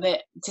you know,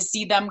 that to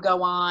see them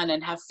go on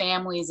and have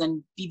families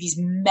and be these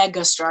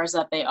mega stars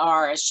that they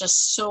are, it's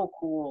just so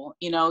cool.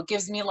 You know, it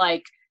gives me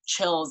like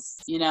chills,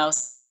 you know,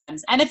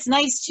 and it's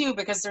nice too,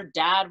 because their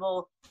dad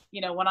will,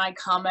 you know, when I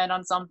comment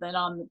on something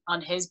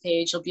on his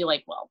page, he'll be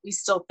like, well, we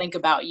still think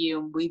about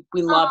you. We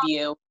love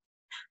you.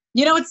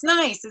 You know, it's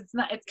nice. It's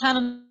kind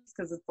of nice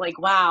because it's like,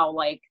 wow,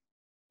 like,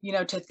 you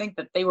know, to think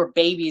that they were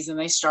babies and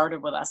they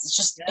started with us. It's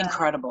just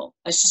incredible.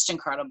 It's just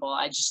incredible.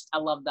 I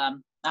love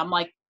them. I'm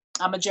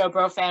a Joe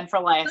Bro fan for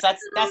life.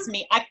 That's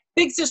me.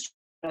 Big sister.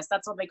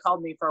 That's what they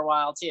called me for a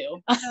while too.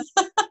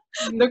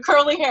 The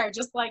curly hair,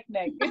 just like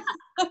Nick.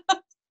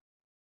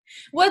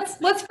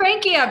 What's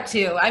Frankie up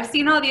to? I've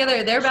seen all the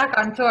other. They're back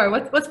on tour.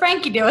 What's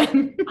Frankie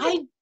doing?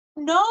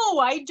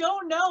 I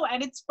don't know.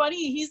 And it's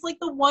funny. He's like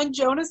the one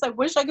Jonas I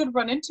wish I could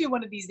run into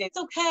one of these days.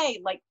 It's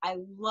okay. Like, I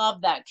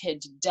love that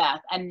kid to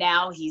death. And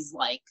now he's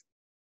like,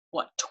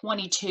 what,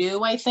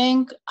 22, I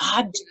think.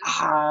 It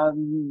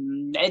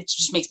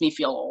just makes me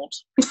feel old.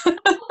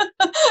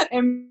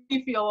 It makes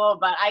me feel old,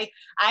 but I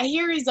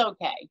hear he's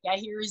okay. I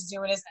hear he's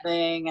doing his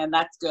thing, and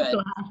that's good.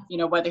 You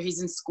know, whether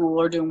he's in school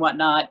or doing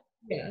whatnot.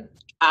 Yeah.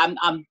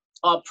 I'm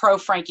all pro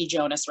Frankie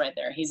Jonas right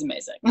there. He's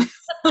amazing.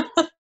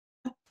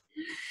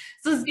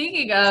 So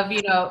speaking of,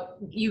 you know,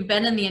 you've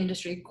been in the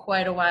industry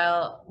quite a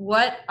while.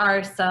 What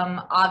are some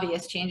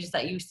obvious changes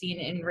that you've seen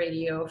in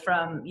radio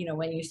from, you know,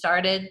 when you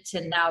started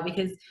to now?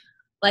 Because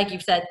like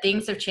you've said,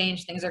 things have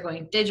changed. Things are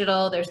going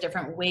digital. There's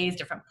different ways,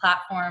 different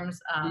platforms,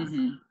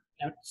 you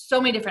know,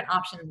 so many different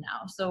options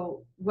now.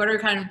 So what are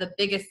kind of the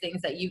biggest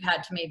things that you've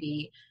had to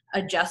maybe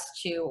adjust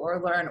to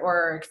or learn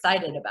or are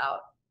excited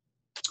about?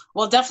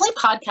 Well, definitely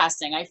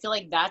podcasting. I feel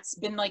like that's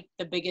been like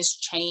the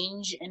biggest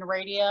change in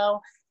radio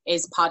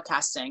is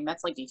podcasting.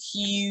 That's like a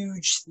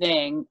huge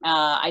thing.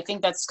 I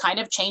think that's kind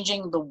of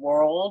changing the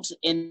world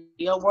in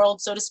the radio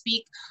world, so to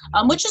speak,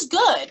 which is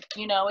good.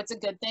 You know, it's a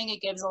good thing.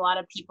 It gives a lot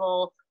of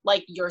people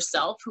like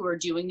yourself who are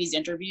doing these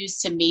interviews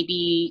to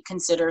maybe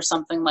consider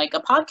something like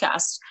a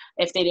podcast.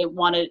 If they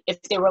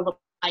were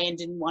and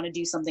didn't want to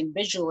do something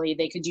visually,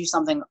 they could do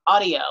something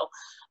audio.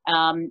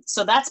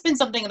 So that's been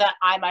something that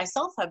I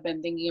myself have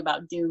been thinking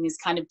about doing, is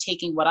kind of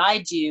taking what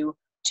I do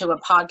to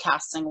a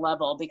podcasting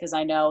level, because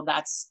I know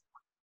that's a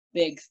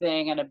big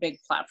thing and a big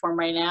platform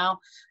right now.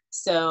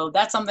 So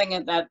that's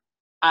something that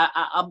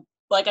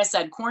like I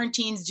said,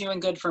 quarantine's doing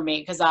good for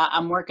me because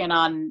I'm working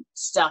on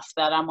stuff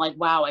that I'm like,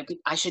 wow,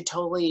 I should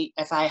totally,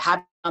 if I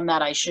had done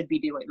that, I should be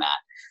doing that.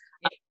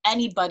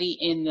 Anybody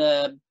in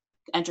the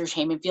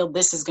entertainment field,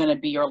 this is going to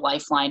be your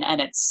lifeline, and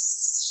it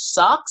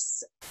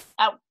sucks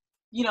at,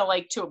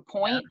 like to a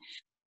point,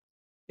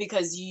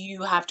 because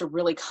you have to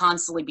really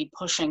constantly be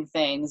pushing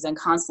things and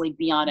constantly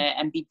be on it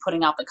and be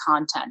putting out the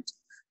content,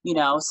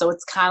 so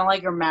it's kind of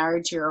like you're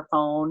married to your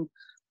phone.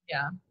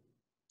 Yeah.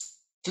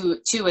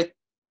 To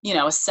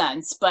a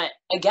sense, but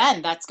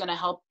again, that's going to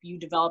help you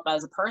develop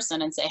as a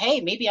person and say, hey,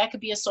 maybe I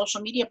could be a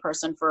social media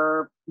person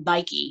for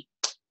Nike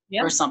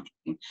or something.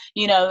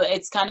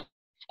 It's kind of,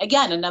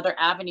 again, another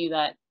avenue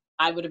that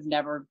I would have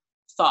never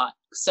thought.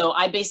 So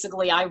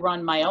I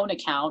run my own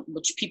account,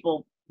 which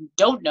people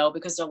don't know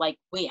because they're like,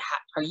 wait,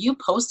 are you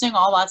posting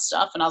all that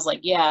stuff? And I was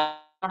like, yeah,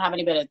 I don't have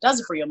anybody that does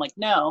it for you. I'm like,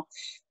 no.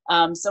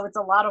 So it's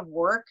a lot of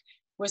work,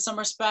 with some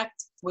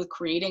respect, with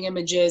creating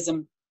images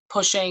and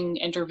pushing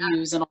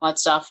interviews and all that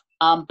stuff.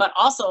 But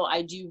also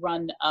I do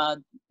run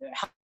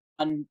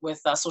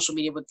with social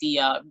media with the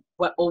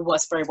Old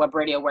Westbury Web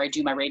Radio, where I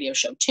do my radio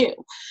show too.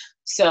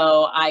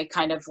 So I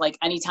kind of like,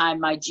 anytime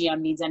my GM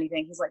needs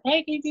anything, he's like,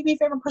 hey, can you do me a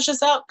favor and push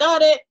this out?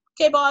 Got it.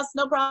 Okay, boss,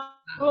 no problem.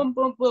 Boom,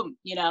 boom, boom,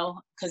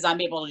 because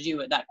I'm able to do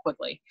it that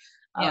quickly.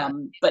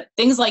 But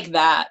things like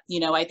that,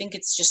 I think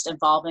it's just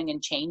evolving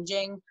and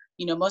changing.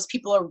 Most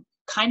people are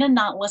kind of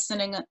not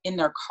listening in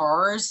their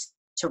cars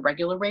to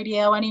regular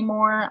radio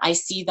anymore. I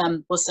see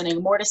them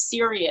listening more to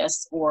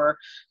Sirius or,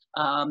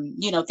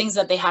 things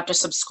that they have to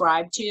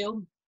subscribe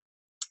to.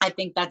 I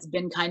think that's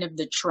been kind of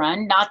the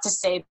trend. Not to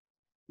say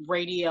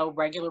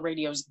regular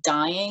radio is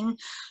dying,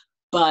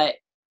 but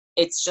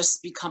it's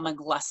just becoming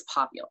less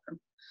popular.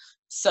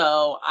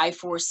 So I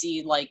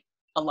foresee like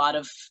a lot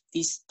of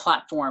these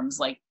platforms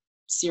like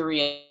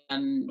Sirius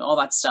and all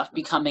that stuff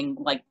becoming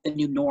like the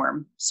new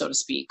norm, so to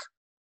speak.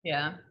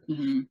 Yeah.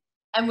 Mm-hmm.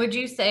 And would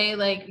you say,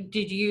 like,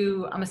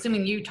 I'm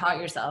assuming you taught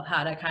yourself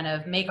how to kind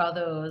of make all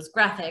those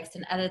graphics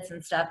and edits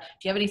and stuff. Do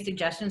you have any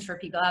suggestions for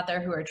people out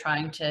there who are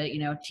trying to,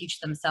 teach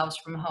themselves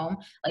from home?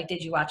 Like,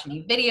 did you watch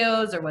any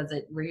videos, or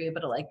were you able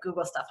to like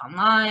Google stuff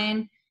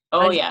online?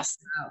 Oh, yes.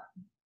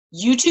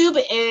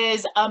 YouTube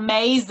is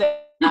amazing,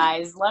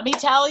 guys. Let me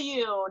tell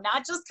you,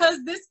 not just because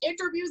this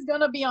interview is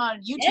going to be on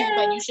YouTube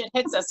and you should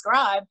hit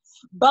subscribe,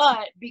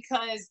 but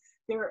because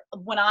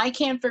when I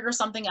can't figure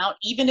something out,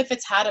 even if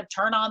it's how to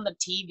turn on the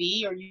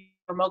TV or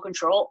remote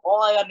control,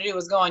 all I got to do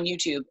is go on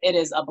YouTube. It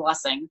is a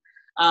blessing.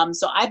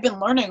 So I've been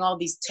learning all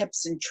these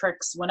tips and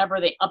tricks whenever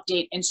they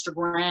update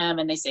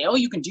Instagram and they say, oh,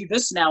 you can do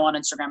this now on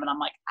Instagram. And I'm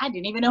like, I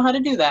didn't even know how to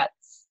do that.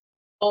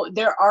 Oh,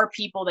 there are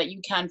people that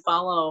you can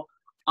follow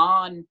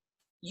on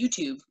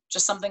YouTube,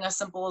 just something as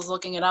simple as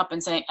looking it up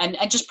and saying, and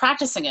just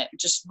practicing it,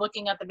 just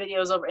looking at the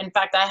videos over. In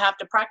fact, I have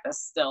to practice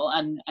still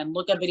and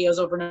look at videos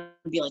over and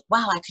be like,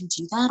 wow, I can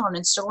do that on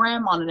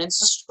Instagram, on an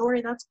Insta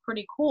story. That's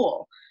pretty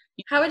cool.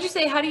 How would you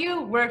say, how do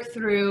you work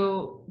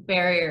through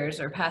barriers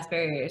or past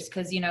barriers?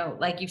 Because,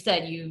 like you've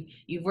said,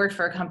 you've worked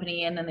for a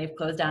company and then they've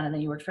closed down, and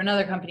then you worked for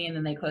another company and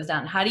then they closed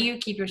down. How do you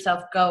keep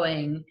yourself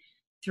going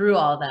through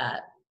all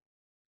that?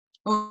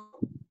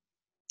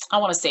 I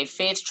want to say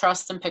faith,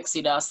 trust, and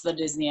pixie dust, the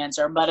Disney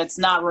answer, but it's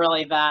not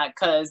really that,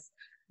 because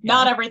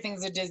not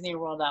everything's a Disney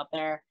World out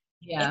there.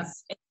 Yeah.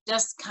 It's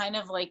just kind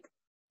of like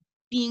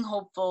being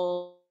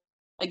hopeful.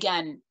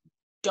 Again,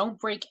 don't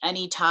break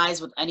any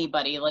ties with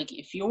anybody. Like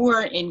if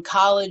you're in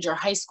college or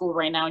high school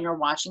right now and you're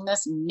watching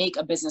this, make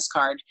a business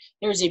card.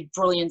 There's a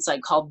brilliant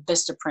site called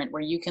Vistaprint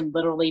where you can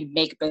literally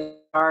make business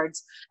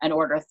cards and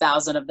order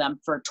 1,000 of them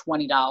for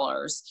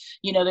 $20.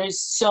 There's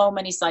so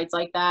many sites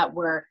like that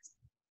where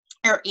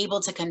are able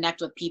to connect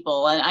with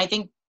people. And I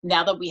think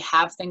now that we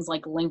have things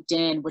like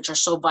LinkedIn, which are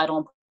so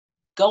vital,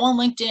 go on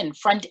LinkedIn,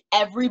 friend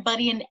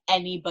everybody and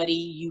anybody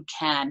you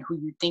can who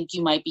you think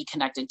you might be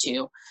connected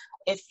to.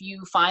 If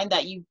you find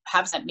that you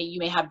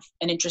may have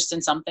an interest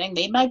in something,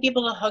 they might be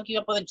able to hook you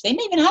up with they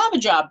may even have a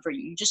job for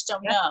you. You just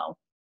don't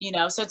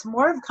know, so it's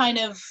more of kind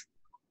of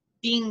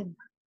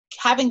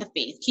having the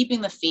faith,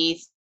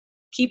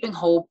 keeping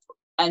hope,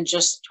 and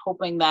just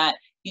hoping that,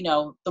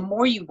 the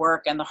more you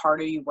work and the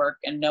harder you work,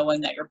 and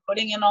knowing that you're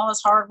putting in all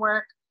this hard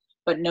work,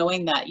 but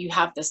knowing that you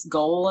have this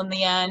goal in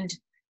the end,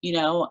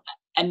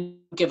 and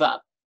give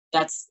up.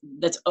 That's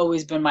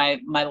always been my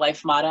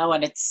life motto.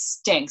 And it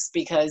stinks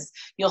because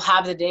you'll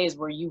have the days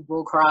where you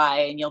will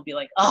cry and you'll be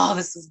like, oh,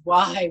 this is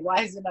why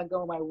is it not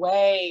going my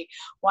way?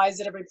 Why is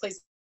it every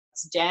place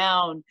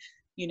down?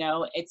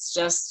 It's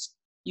just,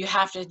 you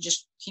have to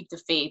just keep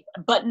the faith,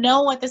 but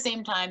know at the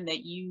same time that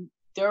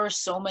there are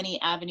so many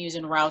avenues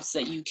and routes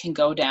that you can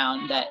go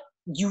down that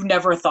you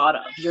never thought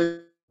of.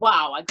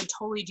 Wow, I could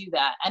totally do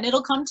that. And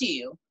it'll come to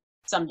you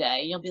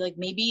someday. You'll be like,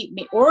 maybe,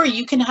 or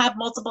you can have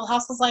multiple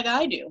hustles like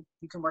I do.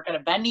 You can work at a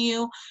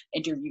venue,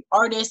 interview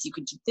artists, you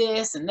could do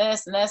this and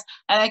this and this.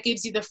 And that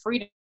gives you the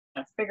freedom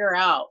to figure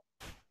out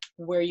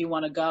where you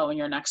want to go in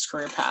your next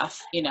career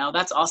path.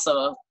 That's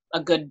also a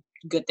good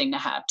thing to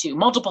have too.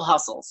 Multiple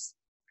hustles.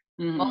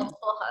 Mm-hmm.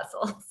 Multiple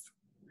hustles.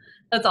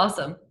 That's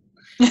awesome.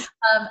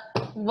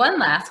 one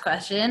last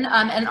question.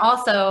 And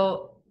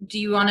also, do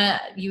you want to,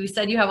 you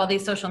said you have all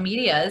these social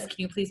medias. Can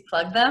you please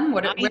plug them?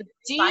 I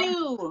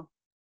do.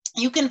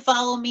 You can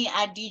follow me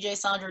at DJ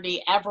Sandra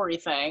Dee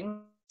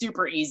everything.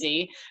 Super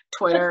easy.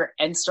 Twitter,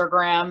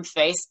 Instagram,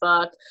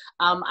 Facebook.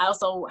 I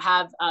also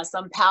have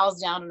some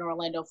pals down in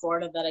Orlando,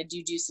 Florida that I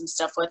do some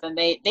stuff with, and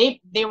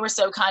they were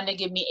so kind to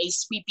give me a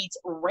Sweet Beats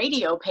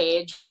radio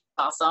page.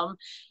 Awesome.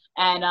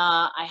 And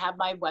I have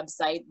my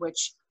website,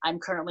 which I'm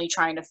currently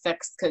trying to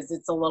fix because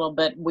it's a little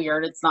bit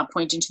weird. It's not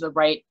pointing to the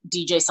right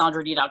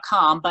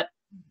djsandradee.com, but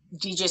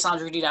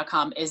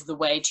djsandradee.com is the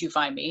way to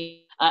find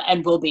me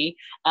and will be.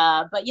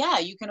 But yeah,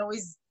 you can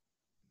always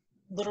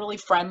literally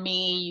friend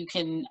me. You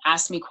can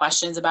ask me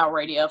questions about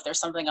radio. If there's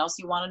something else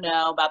you want to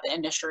know about the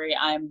industry,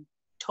 I'm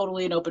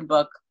totally an open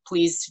book.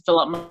 Please fill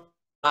up my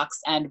box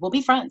and we'll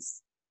be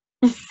friends.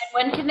 And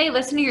when can they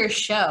listen to your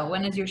show?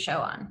 When is your show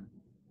on?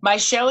 My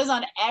show is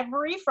on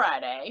every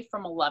Friday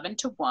from 11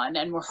 to 1,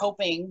 and we're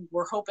hoping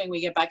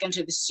we get back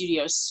into the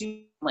studio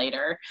soon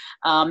later.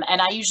 And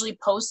I usually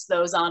post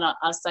those on a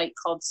site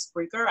called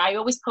Spreaker. I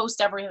always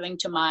post everything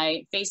to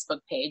my Facebook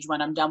page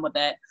when I'm done with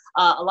it.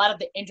 A lot of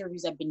the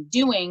interviews I've been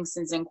doing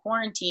since in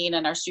quarantine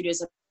and our studios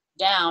have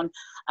been down,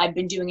 I've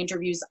been doing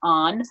interviews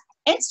on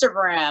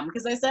Instagram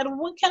because I said,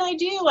 what can I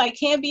do? I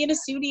can't be in a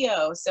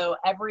studio. So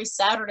every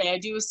Saturday I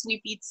do a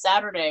Sweet Beats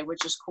Saturday,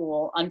 which is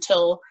cool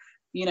until,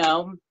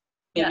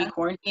 maybe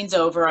quarantine's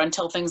over,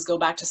 until things go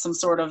back to some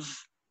sort of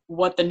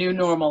what the new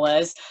normal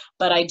is.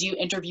 But I do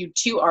interview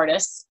 2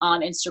 artists on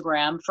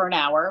Instagram for an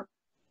hour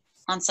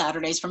on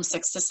Saturdays from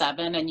 6 to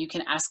 7. And you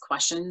can ask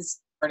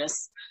questions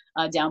artists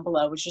down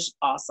below, which is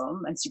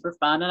awesome and super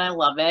fun. And I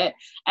love it.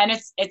 And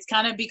it's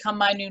kind of become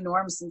my new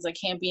norm since I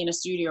can't be in a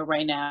studio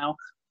right now.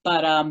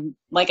 But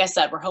like I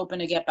said, we're hoping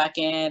to get back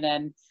in,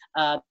 and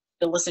to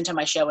listen to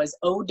my show is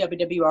owrny.org.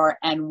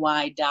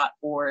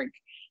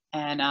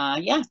 And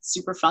it's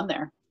super fun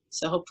there.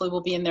 So hopefully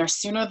we'll be in there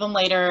sooner than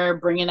later,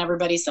 bringing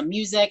everybody some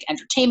music,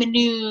 entertainment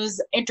news,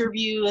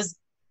 interviews,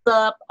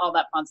 all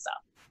that fun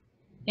stuff.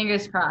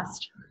 Fingers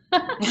crossed.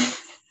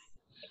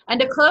 And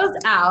to close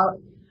out,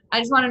 I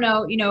just want to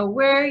know,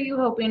 where are you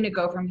hoping to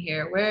go from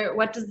here?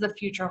 What does the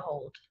future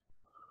hold?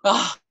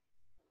 Oh,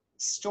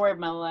 story of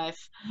my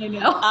life. I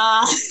know.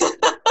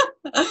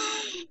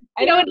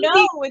 I don't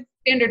know. It's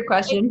standard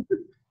question.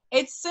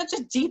 It's such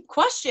a deep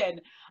question.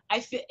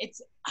 I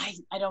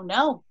don't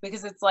know,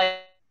 because it's like,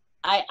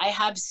 I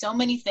have so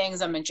many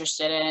things I'm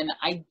interested in.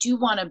 I do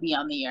want to be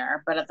on the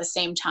air, but at the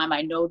same time,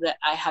 I know that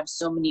I have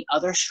so many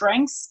other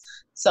strengths.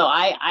 So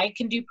I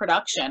can do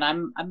production.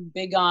 I'm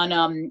big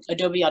on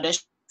Adobe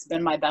Audition. It's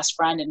been my best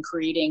friend in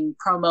creating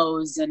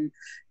promos and,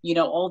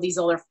 all these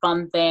other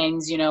fun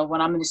things. When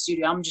I'm in the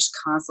studio, I'm just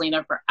constantly in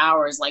there for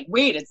hours. Like,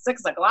 wait, it's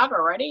 6 o'clock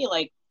already?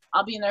 Like,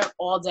 I'll be in there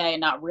all day and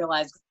not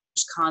realize I'm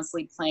just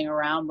constantly playing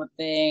around with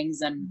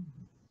things and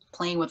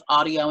playing with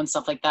audio and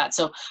stuff like that.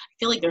 So I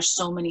feel like there's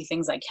so many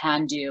things I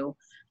can do.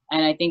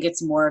 And I think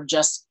it's more of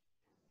just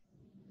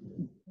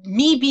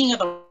me being at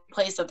the right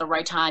place at the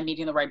right time,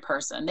 meeting the right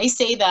person. They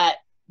say that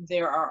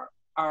there are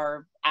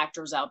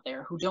actors out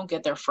there who don't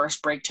get their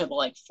first break till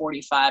like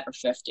 45 or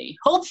 50.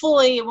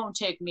 Hopefully it won't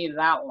take me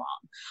that long.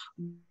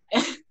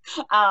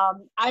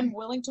 I'm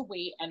willing to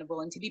wait and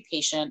willing to be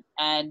patient.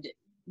 And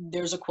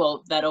there's a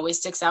quote that always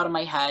sticks out in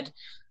my head,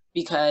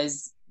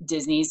 because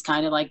Disney's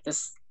kind of like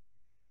this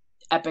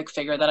epic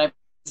figure that I've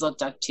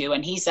looked up to.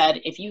 And he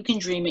said, if you can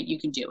dream it, you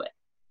can do it.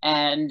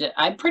 And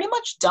I've pretty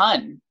much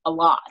done a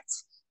lot,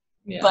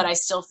 but I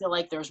still feel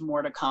like there's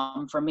more to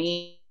come for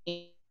me,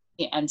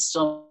 and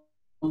still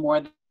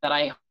more that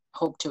I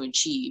hope to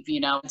achieve,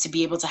 to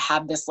be able to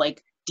have this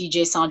like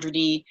DJ Sandra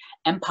Dee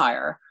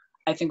empire,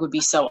 I think would be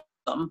so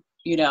awesome,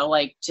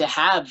 like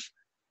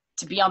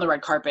to be on the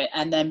red carpet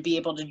and then be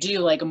able to do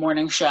like a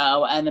morning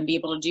show and then be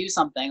able to do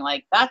something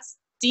like that's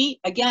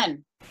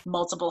again,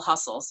 multiple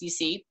hustles, you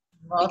see.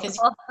 Because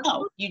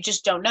you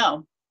just don't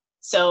know.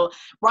 So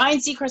Ryan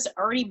Seacrest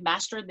already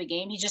mastered the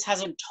game. He just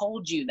hasn't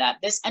told you that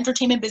this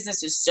entertainment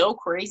business is so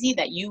crazy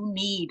that you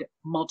need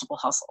multiple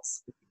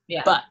hustles.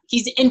 Yeah. But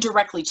he's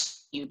indirectly to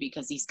you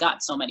because he's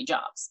got so many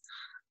jobs.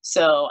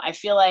 So I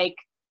feel like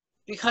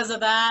because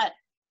of that,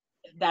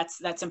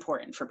 that's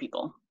important for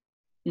people.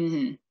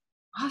 Mm-hmm.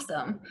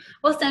 Awesome.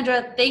 Well,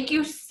 Sandra, thank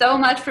you so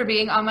much for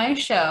being on my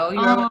show.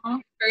 You're one of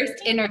my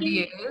first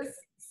interviews.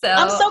 So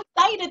I'm so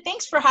excited.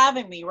 Thanks for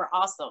having me. We're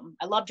awesome.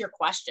 I loved your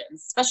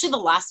questions, especially the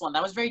last one.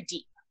 That was very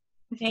deep.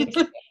 Thank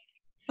you.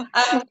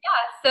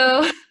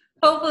 So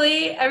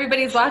hopefully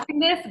everybody's watching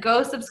this.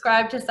 Go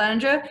subscribe to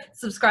Sandra,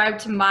 subscribe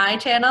to my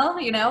channel,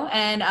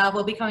 and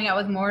we'll be coming out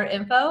with more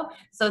info.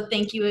 So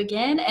thank you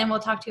again, and we'll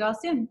talk to you all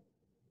soon.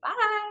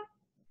 Bye.